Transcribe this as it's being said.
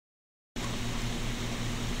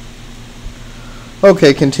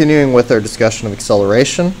Okay, continuing with our discussion of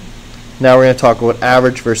acceleration. Now we're going to talk about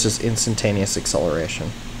average versus instantaneous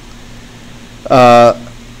acceleration. From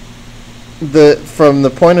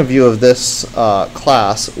the point of view of this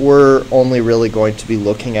class, we're only really going to be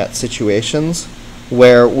looking at situations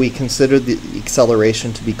where we consider the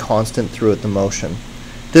acceleration to be constant throughout the motion.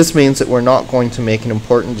 This means that we're not going to make an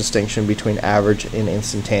important distinction between average and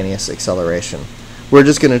instantaneous acceleration. We're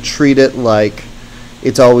just going to treat it like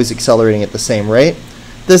it's always accelerating at the same rate.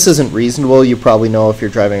 This isn't reasonable. You probably know if you're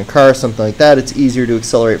driving a car or something like that, it's easier to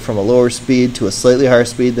accelerate from a lower speed to a slightly higher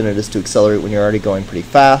speed than it is to accelerate when you're already going pretty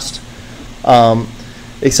fast.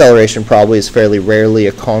 Acceleration probably is fairly rarely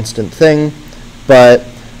a constant thing, but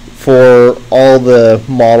for all the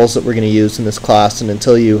models that we're going to use in this class, and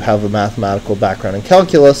until you have a mathematical background in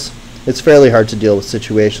calculus, it's fairly hard to deal with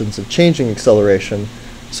situations of changing acceleration,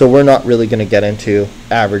 so we're not really going to get into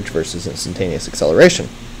average versus instantaneous acceleration.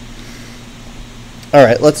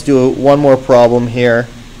 Alright, let's do one more problem here,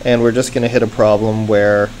 and we're just going to hit a problem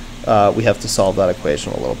where we have to solve that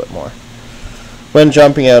equation a little bit more. When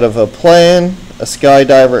jumping out of a plane, a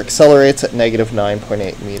skydiver accelerates at negative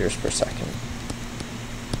 9.8 meters per second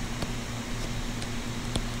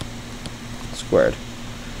squared.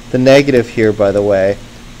 The negative here, by the way,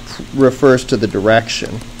 refers to the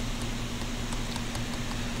direction.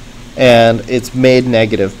 And it's made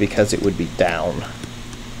negative because it would be down.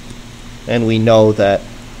 And we know that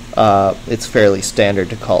it's fairly standard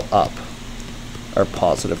to call up our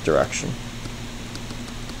positive direction.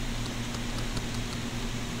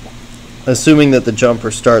 Assuming that the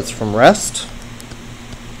jumper starts from rest.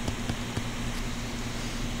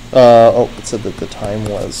 It said that the time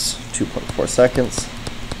was 2.4 seconds.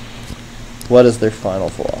 What is their final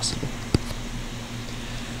velocity?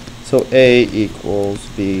 So A equals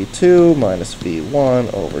V2 minus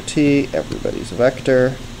V1 over T, everybody's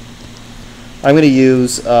vector. I'm going to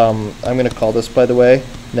use, I'm going to call this, by the way,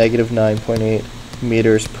 negative 9.8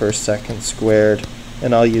 meters per second squared,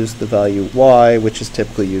 and I'll use the value y, which is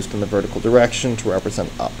typically used in the vertical direction, to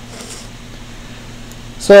represent up.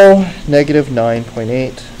 So, negative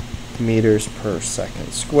 9.8 meters per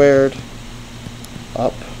second squared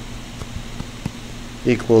up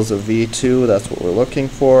equals a v2, that's what we're looking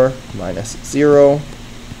for, minus 0,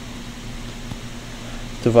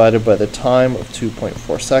 divided by the time of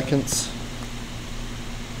 2.4 seconds.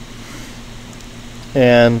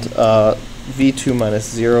 And v2 minus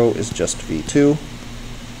 0 is just v2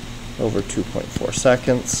 over 2.4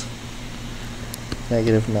 seconds.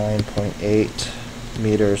 Negative 9.8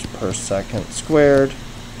 meters per second squared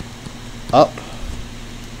up.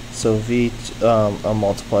 So I'll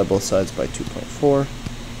multiply both sides by 2.4.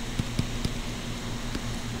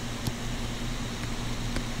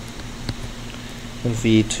 And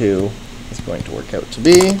v2 is going to work out to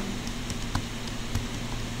be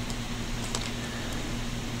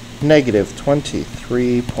negative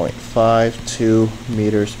 23.52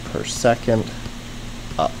 meters per second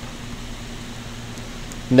up.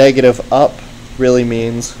 Negative up really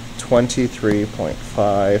means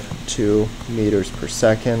 23.52 meters per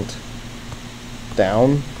second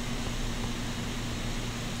down,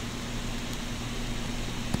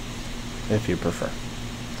 if you prefer.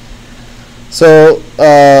 So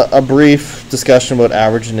a brief discussion about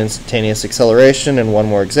average and instantaneous acceleration and one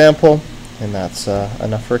more example, and that's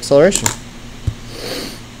enough for acceleration.